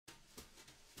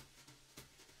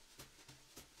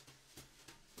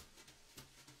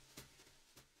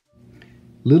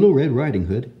Little Red Riding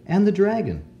Hood and the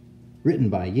Dragon, written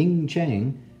by Ying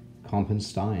Chang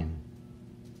Kompenstein.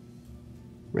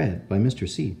 Read by Mr.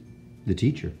 C, the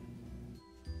teacher.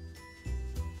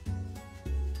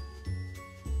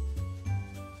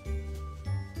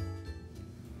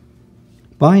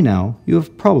 By now, you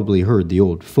have probably heard the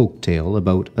old folk tale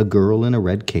about a girl in a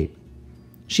red cape.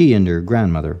 She and her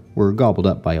grandmother were gobbled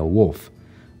up by a wolf,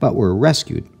 but were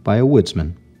rescued by a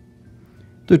woodsman.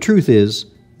 The truth is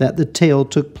that the tale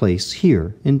took place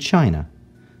here in China.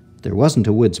 There wasn't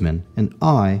a woodsman, and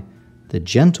I, the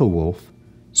gentle wolf,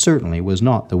 certainly was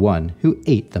not the one who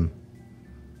ate them.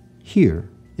 Here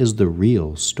is the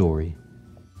real story.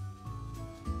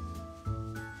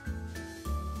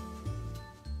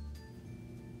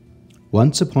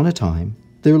 Once upon a time,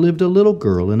 there lived a little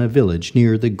girl in a village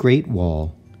near the Great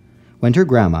Wall. When her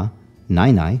grandma,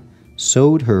 Nai Nai,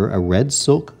 sewed her a red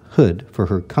silk hood for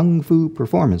her kung fu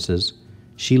performances,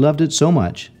 she loved it so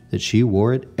much that she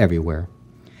wore it everywhere.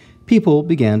 People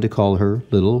began to call her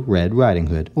Little Red Riding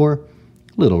Hood, or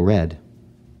Little Red.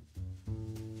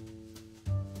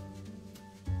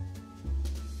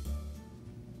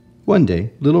 One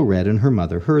day, Little Red and her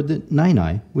mother heard that Nai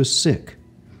Nai was sick.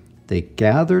 They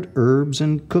gathered herbs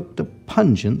and cooked a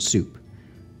pungent soup.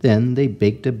 Then they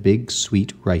baked a big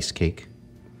sweet rice cake.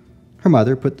 Her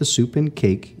mother put the soup and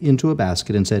cake into a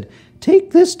basket and said,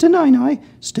 "Take this to Nai Nai,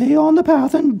 stay on the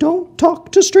path, and don't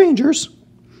talk to strangers."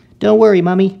 "Don't worry,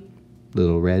 Mummy."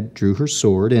 Little Red drew her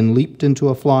sword and leaped into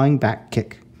a flying back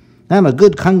kick. "I'm a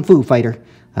good kung fu fighter.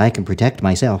 I can protect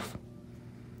myself."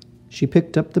 She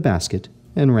picked up the basket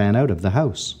and ran out of the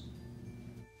house.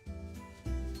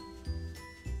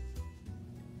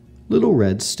 Little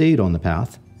Red stayed on the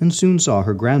path and soon saw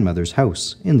her grandmother's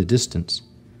house in the distance.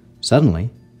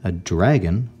 Suddenly, a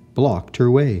dragon blocked her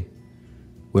way.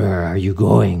 "Where are you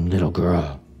going, little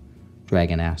girl?"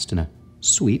 Dragon asked in a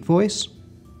sweet voice.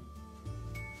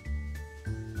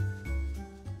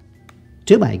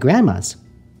 "To my grandma's,"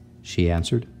 she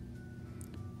answered.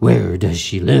 "Where does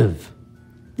she live?"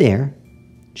 "There."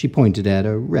 She pointed at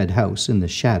a red house in the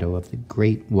shadow of the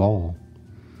Great Wall.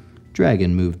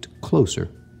 Dragon moved closer.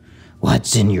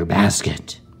 "What's in your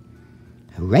basket?"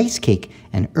 "A rice cake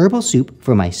and herbal soup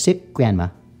for my sick grandma."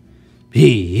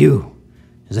 "You!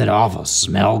 Is that awful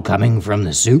smell coming from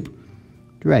the soup?"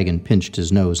 Dragon pinched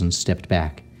his nose and stepped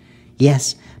back.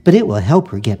 "Yes, but it will help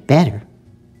her get better,"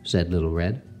 said Little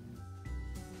Red.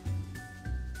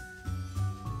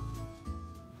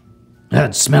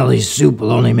 "That smelly soup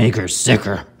will only make her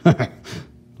sicker,"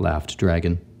 laughed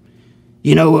Dragon.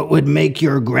 "You know what would make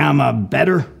your grandma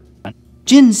better?"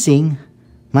 "Ginseng.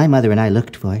 My mother and I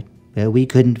looked for it, but we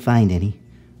couldn't find any."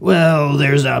 "Well,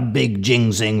 there's a big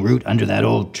ginseng root under that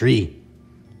old tree."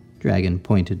 Dragon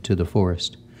pointed to the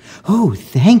forest. "Oh,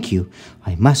 thank you.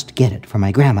 I must get it for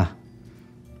my grandma."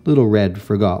 Little Red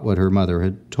forgot what her mother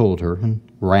had told her and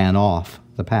ran off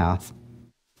the path.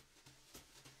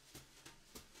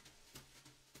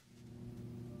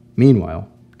 Meanwhile,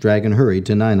 Dragon hurried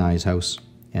to Nai Nai's house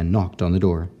and knocked on the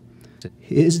door.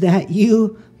 "Is that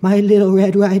you, my Little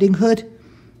Red Riding Hood?"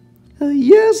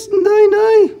 "Yes, Nai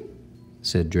Nai,"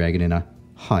 said Dragon in a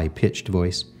high-pitched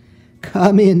voice.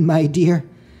 "Come in, my dear.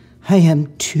 I am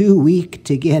too weak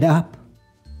to get up."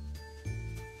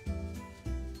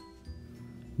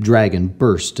 Dragon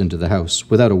burst into the house.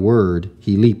 Without a word,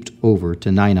 he leaped over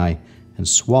to Nai Nai and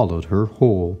swallowed her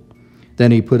whole.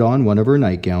 Then he put on one of her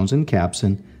nightgowns and caps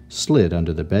and slid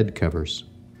under the bed covers.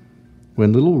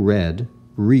 When Little Red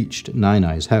reached Nai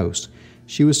Nai's house,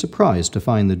 she was surprised to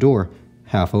find the door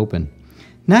half open.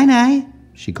 "Nai Nai,"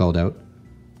 she called out.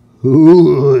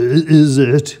 "Who is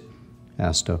it?"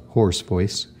 asked a hoarse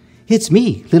voice. "It's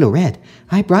me, Little Red.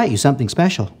 I brought you something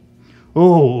special."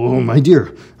 "Oh, my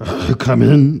dear, come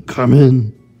in, come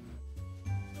in."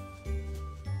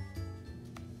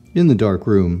 In the dark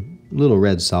room, Little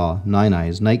Red saw Nai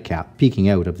Nai's nightcap peeking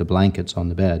out of the blankets on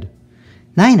the bed.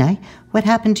 "Nai Nai, what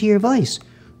happened to your voice?"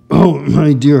 "Oh,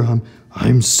 my dear,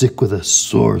 I'm sick with a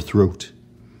sore throat."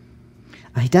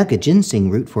 "I dug a ginseng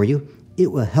root for you.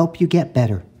 It will help you get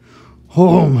better."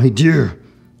 "Oh, my dear."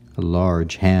 A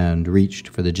large hand reached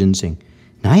for the ginseng.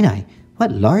 "Nai Nai,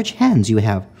 what large hands you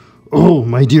have." "Oh,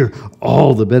 my dear,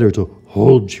 all the better to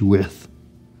hold you with."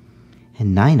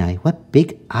 "And Nai Nai, what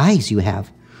big eyes you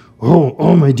have."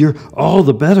 Oh, my dear, all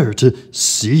the better to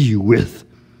see you with."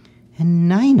 "And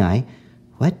Nai Nai,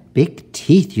 what big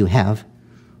teeth you have."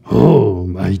 "Oh,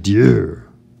 my dear,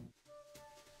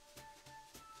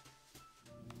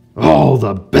 all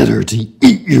the better to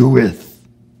eat you with."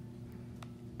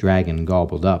 Dragon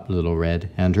gobbled up Little Red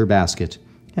and her basket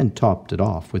and topped it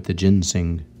off with the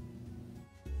ginseng.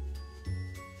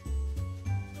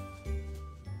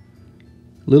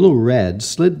 Little Red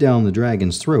slid down the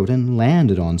dragon's throat and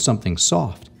landed on something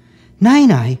soft.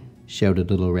 "Nine-Eye!" shouted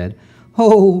Little Red.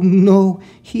 "Oh, no,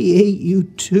 he ate you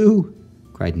too!"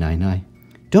 cried Nine-Eye.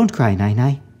 "Don't cry,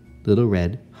 Nine-Eye." Little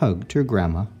Red hugged her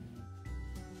grandma.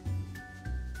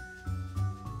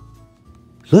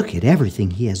 "Look at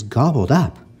everything he has gobbled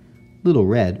up." Little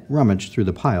Red rummaged through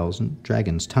the piles in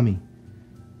Dragon's tummy.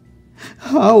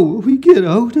 "How will we get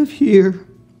out of here?"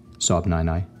 sobbed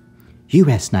Nine-Eye. "You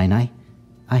rest, Nine-Eye.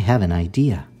 I have an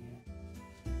idea."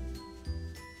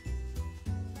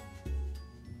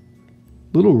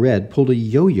 Little Red pulled a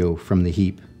yo-yo from the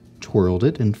heap, twirled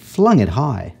it, and flung it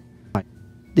high.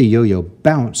 The yo-yo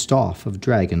bounced off of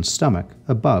Dragon's stomach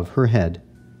above her head.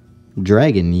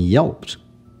 Dragon yelped,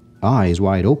 eyes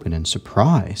wide open in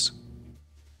surprise.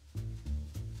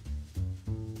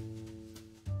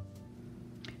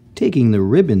 Taking the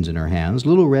ribbons in her hands,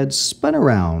 Little Red spun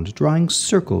around, drawing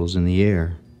circles in the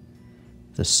air.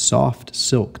 The soft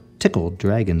silk tickled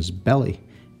Dragon's belly,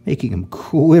 making him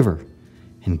quiver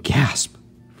and gasp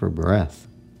for breath.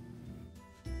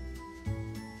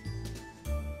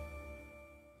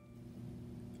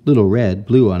 Little Red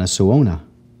blew on a soona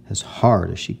as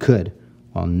hard as she could,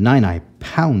 while Nine-Eye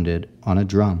pounded on a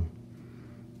drum.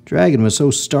 Dragon was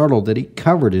so startled that he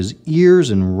covered his ears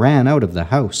and ran out of the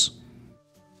house.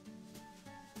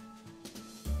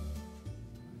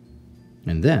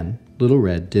 And then Little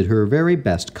Red did her very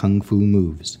best kung fu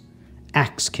moves: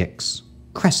 axe kicks,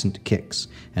 crescent kicks,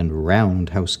 and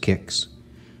roundhouse kicks.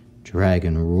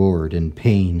 Dragon roared in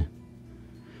pain.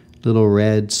 Little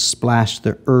Red splashed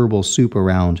the herbal soup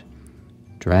around.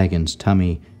 Dragon's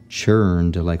tummy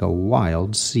churned like a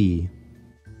wild sea.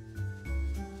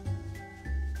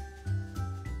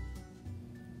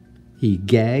 He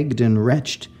gagged and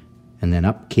retched, and then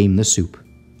up came the soup,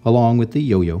 along with the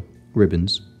yo-yo,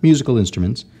 ribbons, musical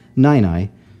instruments, Nine-Eye,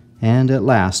 and at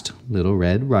last Little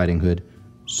Red Riding Hood,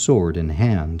 sword in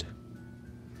hand.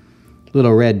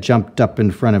 Little Red jumped up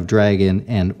in front of Dragon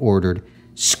and ordered,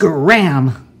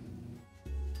 "Scram!"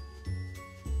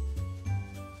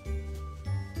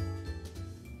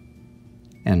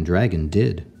 And Dragon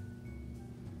did.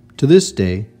 To this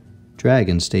day,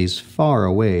 Dragon stays far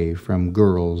away from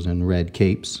girls in red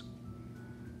capes.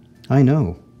 I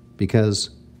know,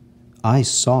 because I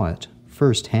saw it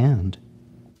firsthand.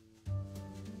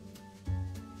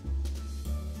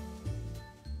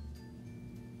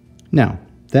 Now,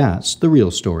 that's the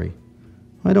real story.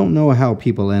 I don't know how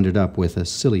people ended up with a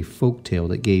silly folktale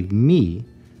that gave me,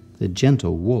 the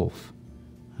gentle wolf,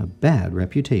 a bad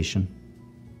reputation.